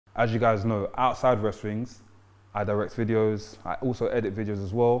As you guys know, outside Wrestlings, I direct videos. I also edit videos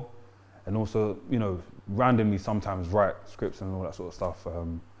as well. And also, you know, randomly sometimes write scripts and all that sort of stuff.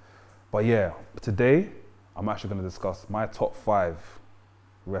 But yeah, today, I'm actually gonna discuss my top 5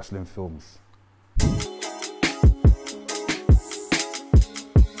 wrestling films.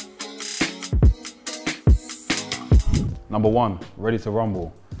 Number 1, Ready to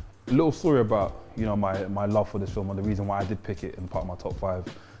Rumble. A little story about, you know, my love for this film, and the reason why I did pick it in part of my top 5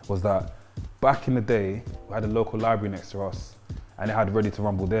 was that back in the day, we had a local library next to us and it had Ready to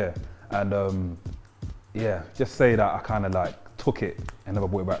Rumble there. And yeah, just say that I kind of like took it and never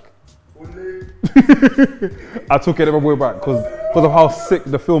brought it back. I took it and never brought it back because of how sick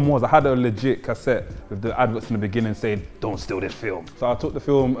the film was. I had a legit cassette with the adverts in the beginning saying, "Don't steal this film." So I took the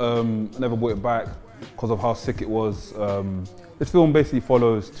film, never brought it back because of how sick it was. This film basically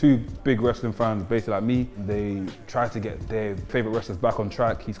follows 2 big wrestling fans, basically like me. They try to get their favorite wrestlers back on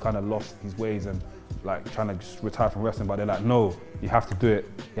track. He's kind of lost his ways and like trying to just retire from wrestling, but they're like, no, you have to do it.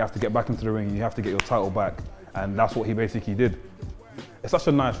 You have to get back into the ring. You have to get your title back. And that's what he basically did. It's such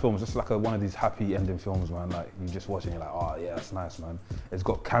a nice film. It's just like one of these happy ending films, man. Like you just watch it and you're like, oh yeah, that's nice, man. It's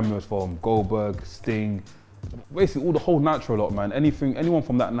got cameos from Goldberg, Sting, basically all the whole Nitro lot, man. Anyone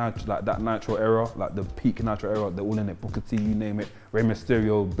from that Nitro era, like the peak Nitro era, they're all in it. Booker T, you name it. Rey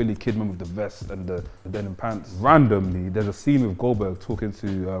Mysterio, Billy Kidman with the vest and the denim pants. Randomly, there's a scene with Goldberg talking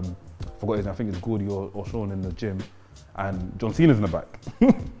to, I forgot his name, I think it's Gordy or Sean in the gym, and John Cena's in the back.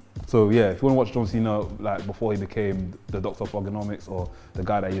 So yeah, if you want to watch John Cena like before he became the Doctor of Ergonomics or the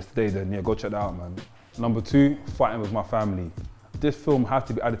guy that he is today, then yeah, go check that out, man. Number 2, Fighting with My Family. This film had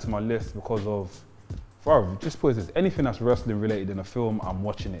to be added to my list because of, just put this, anything that's wrestling related in a film, I'm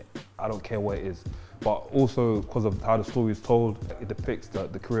watching it. I don't care what it is. But also because of how the story is told, it depicts the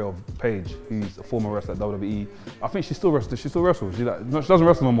career of Paige, who's a former wrestler at WWE. I think she still wrestles. She doesn't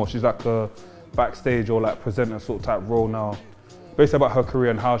wrestle no more. She's like a backstage or like presenter sort of type role now. Basically about her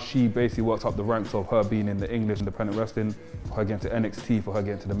career and how she basically worked up the ranks of her being in the English independent wrestling, for her getting to NXT, for her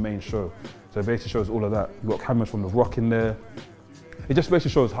getting to the main show. So it basically shows all of that. You've got cameras from The Rock in there. It just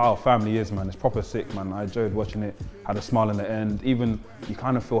basically shows how family is, man. It's proper sick, man. I enjoyed watching it, had a smile in the end. Even you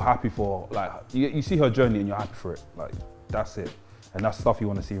kind of feel happy for, like, you see her journey and you're happy for it. Like, that's it. And that's stuff you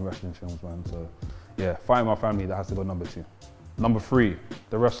want to see in wrestling films, man. So yeah, Fighting My Family, that has to go number 2. Number 3,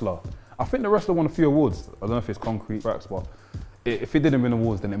 The Wrestler. I think The Wrestler won a few awards. I don't know if it's concrete facts, but if it didn't win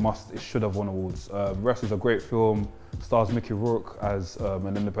awards, then it should have won awards. Wrestler's a great film. Stars Mickey Rourke as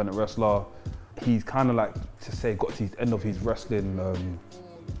an independent wrestler. He's kind of like, to say, got to the end of his wrestling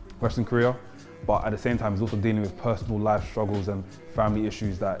career, but at the same time, he's also dealing with personal life struggles and family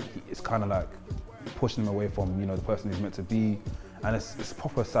issues that it's kind of like pushing him away from, you know, the person he's meant to be. And it's a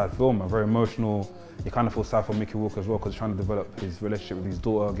proper sad film, man, very emotional. You kind of feel sad for Mickey Rourke as well because he's trying to develop his relationship with his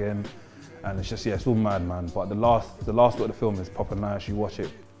daughter again. And it's just, yeah, it's all mad, man. But the last bit of the film is proper nice. You watch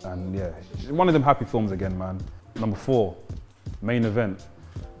it, and yeah, it's one of them happy films again, man. Number 4, Main Event.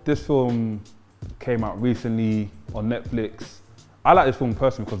 This film came out recently on Netflix. I like this film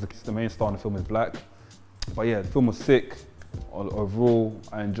personally because the main star in the film is black. But yeah, the film was sick. Overall,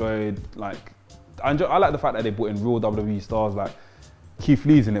 I enjoyed, I like the fact that they brought in real WWE stars, like Keith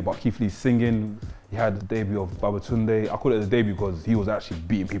Lee's in it, but Keith Lee's singing. He had the debut of Babatunde. I call it the debut because he was actually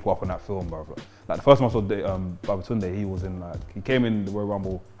beating people up on that film, bro. Like the first time I saw Babatunde, he came in the Royal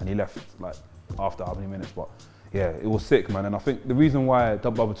Rumble and he left like after how many minutes, but yeah, it was sick, man. And I think the reason why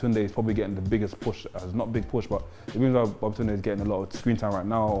Babatunde is probably getting the biggest push, not big push, but the reason why Babatunde is getting a lot of screen time right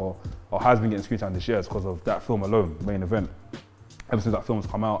now, or has been getting screen time this year, is because of that film alone, Main Event. Ever since that film's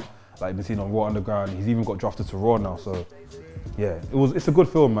come out, like been seen on Raw Underground, he's even got drafted to Raw now, so yeah, it's a good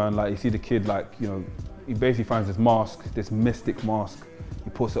film, man. Like you see the kid, like, you know, he basically finds this mask, this mystic mask, he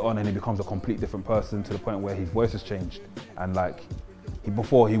puts it on and he becomes a complete different person to the point where his voice has changed. And like,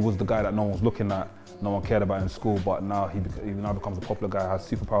 before he was the guy that no one was looking at, no one cared about in school, but now he now becomes a popular guy, has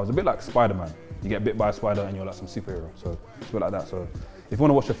superpowers, a bit like Spider-Man. You get bit by a spider and you're like some superhero, so it's a bit like that. So if you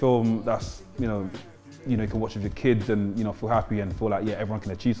want to watch a film that's, you know, you can watch with your kids and, you know, feel happy and feel like, yeah, everyone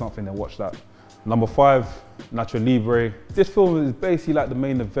can achieve something, then watch that. Number 5, Nacho Libre. This film is basically like the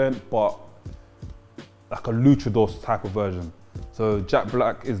Main Event, but like a luchador type of version. So Jack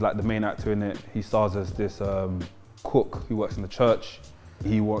Black is like the main actor in it. He stars as this cook who works in the church.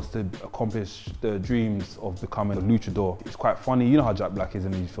 He wants to accomplish the dreams of becoming a luchador. It's quite funny. You know how Jack Black is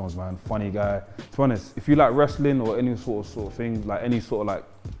in these films, man. Funny guy. To be honest, if you like wrestling or any sort of thing, like any sort of like,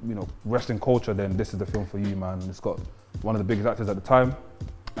 you know, wrestling culture, then this is the film for you, man. It's got one of the biggest actors at the time.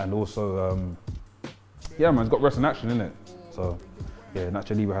 And also, yeah, man, it's got wrestling action in it. So, yeah,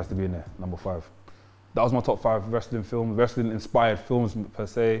 Nacho Libre has to be in there, number 5. that was my top 5 wrestling films, wrestling inspired films per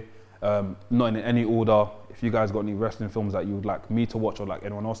se. Not in any order. If you guys got any wrestling films that you would like me to watch or like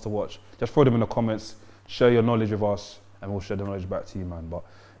anyone else to watch, just throw them in the comments, share your knowledge with us, and we'll share the knowledge back to you, man. But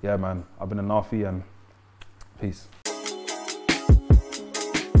yeah, man, I've been a Nafi, and peace.